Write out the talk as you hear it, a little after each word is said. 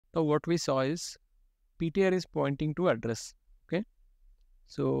Now what we saw is PTR is pointing to address. Okay.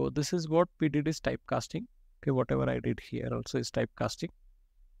 So this is what we did is typecasting. Okay. Whatever I did here also is typecasting.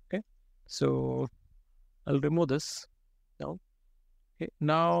 Okay. So I'll remove this now. Okay.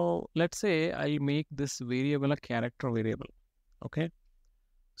 Now let's say I'll make this variable a character variable. Okay.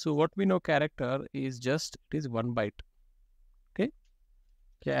 So what we know character is just, it is 1 byte. Okay.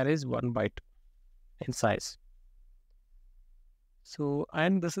 Char is 1 byte in size. So,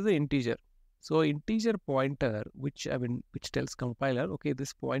 and this is an integer. So integer pointer, which tells compiler, okay,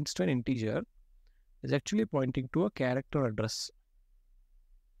 this points to an integer, is actually pointing to a character address.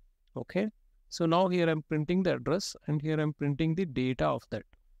 Okay. So now here I'm printing the address and here I'm printing the data of that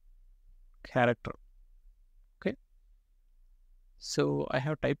character. Okay. So I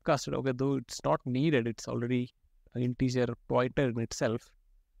have typecasted, okay, though it's not needed, it's already an integer pointer in itself.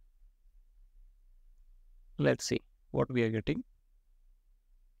 Let's see what we are getting.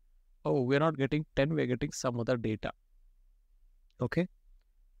 Oh, we're not getting 10, we're getting some other data. Okay.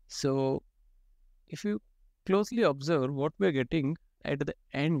 So if you closely observe, what we're getting at the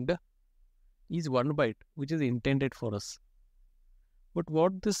end is 1 byte, which is intended for us. But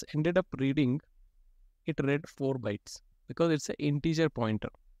what this ended up reading, it read 4 bytes because it's an integer pointer.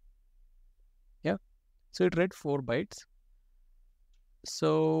 Yeah. So it read 4 bytes.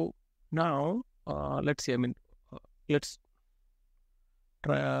 So now, let's see, let's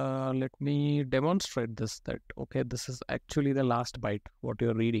try, let me demonstrate this, that, okay, this is actually the last byte, what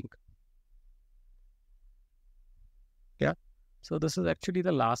you're reading. Yeah. So this is actually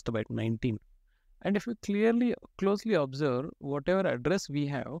the last byte, 19. And if you closely observe, whatever address we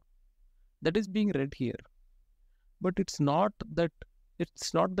have, that is being read here. But it's not the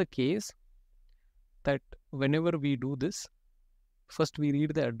case that whenever we do this, first we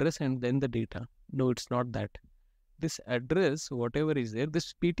read the address and then the data. No, it's not that. This address, whatever is there,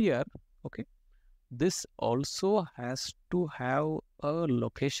 this PTR, okay, this also has to have a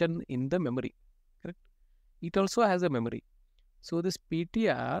location in the memory, correct? It also has a memory. So this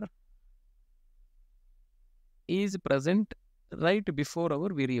PTR is present right before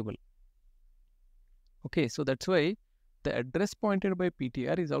our variable. Okay, so that's why the address pointed by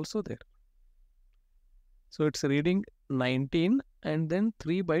PTR is also there. So it's reading 19 and then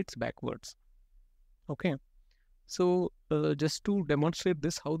 3 bytes backwards. Okay, so just to demonstrate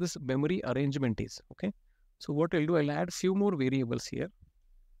this, how this memory arrangement is. Okay, so what I'll do, I'll add few more variables here.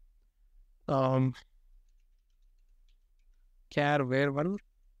 Char var1.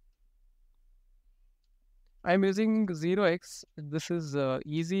 I'm using 0x. This is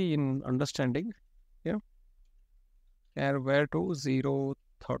easy in understanding. Yeah. Char var2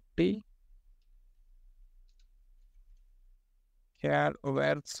 030. Char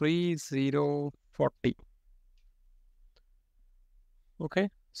var3 040. Okay.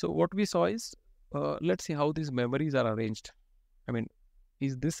 So what we saw is, let's see how these memories are arranged.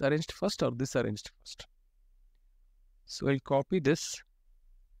 Is this arranged first or this arranged first? So I'll copy this.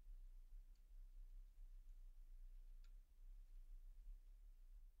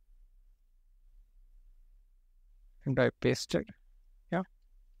 And I pasted. Yeah.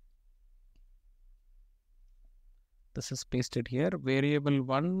 This is pasted here. Variable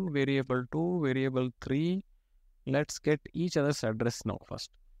 1, variable 2, variable 3. Let's get each other's address now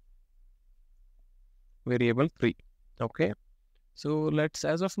first. Variable 3. Okay. So let's,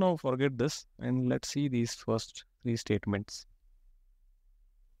 as of now, forget this and let's see these first 3 statements.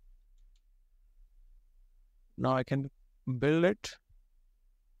 Now I can build it.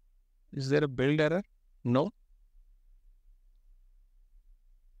 Is there a build error? No.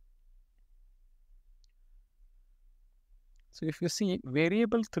 So if you see,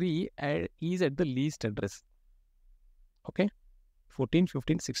 variable 3 is at the least address. Okay. 14,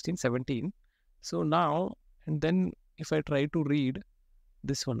 15, 16, 17. So now, and then if I try to read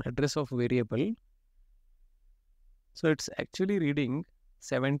this one, address of variable, so it's actually reading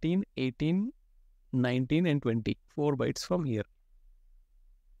 17, 18, 19 and 20, 4 bytes from here.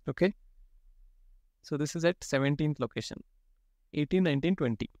 Okay. So this is at 17th location, 18, 19,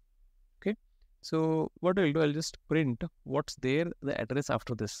 20. Okay. So what I'll do, I'll just print what's there, the address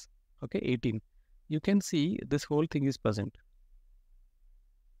after this. Okay. 18. You can see this whole thing is present.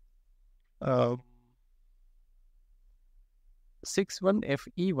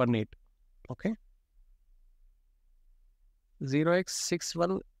 61FE18. Okay.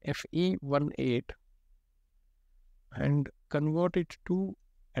 0x61FE18 and convert it to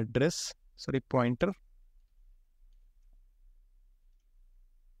address, pointer.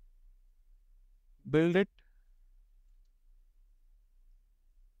 Build it.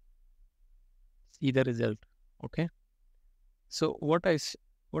 See the result. Okay. So what I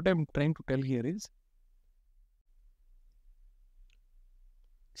what I'm trying to tell here is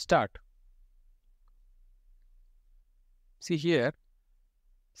start. See here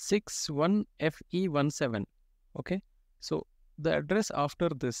 61FE17. Okay, so the address after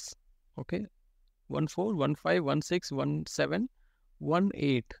this, okay,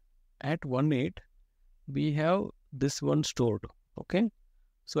 1415161718. At 18 we have this one stored. Okay,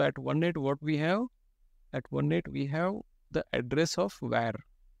 so at 18 what we have? At 18 we have the address of var.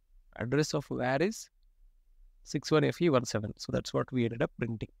 Address of var is 61FE17. So that's what we ended up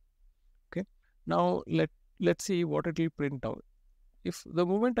printing. Okay, now let's see what it will print out. If the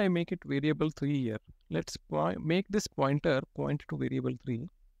moment I make it variable 3 here, let's make this pointer point to variable 3.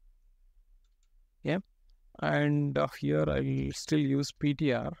 Yeah, and here I'll still use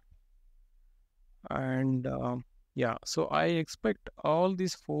PTR. And yeah, so I expect all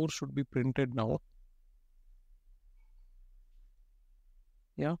these 4 should be printed now.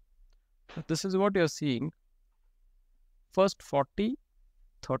 Yeah, this is what you're seeing. First 40,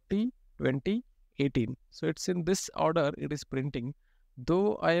 30, 20, 18. So it's in this order it is printing.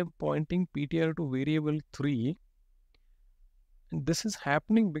 Though I am pointing PTR to variable 3, and this is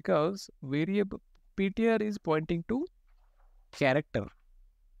happening because variable PTR is pointing to character.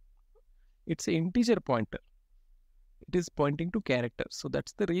 It's an integer pointer. It is pointing to character. So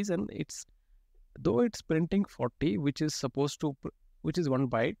that's the reason though it's printing 40, which is 1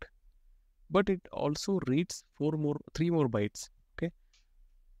 byte, but it also reads 3 more bytes. Okay.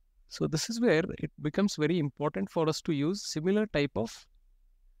 So this is where it becomes very important for us to use similar type of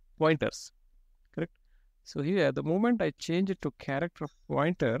pointers. Correct. So here, the moment I change it to character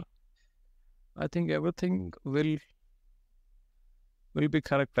pointer, I think everything will be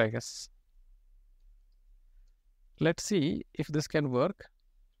correct, I guess. Let's see if this can work.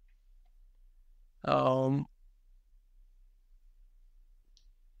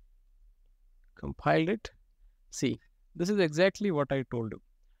 Compiled it. See, this is exactly what I told you.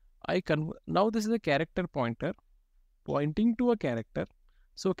 Now this is a character pointer pointing to a character.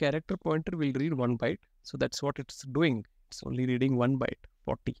 So character pointer will read 1 byte. So that's what it's doing. It's only reading 1 byte,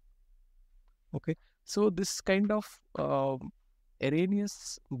 40. Okay. So this kind of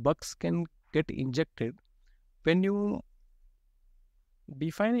erroneous bugs can get injected when you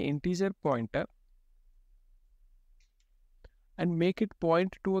define an integer pointer and make it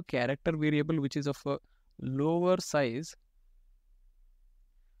point to a character variable which is of a lower size.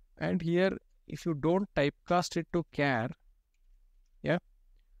 And here, if you don't typecast it to char, yeah,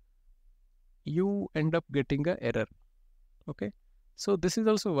 you end up getting an error. Okay, so this is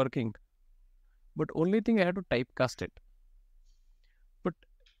also working, but only thing I have to typecast it. But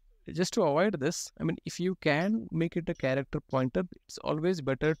just to avoid this, I mean, if you can make it a character pointer, it's always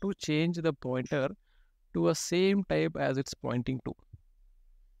better to change the pointer to a same type as it's pointing to.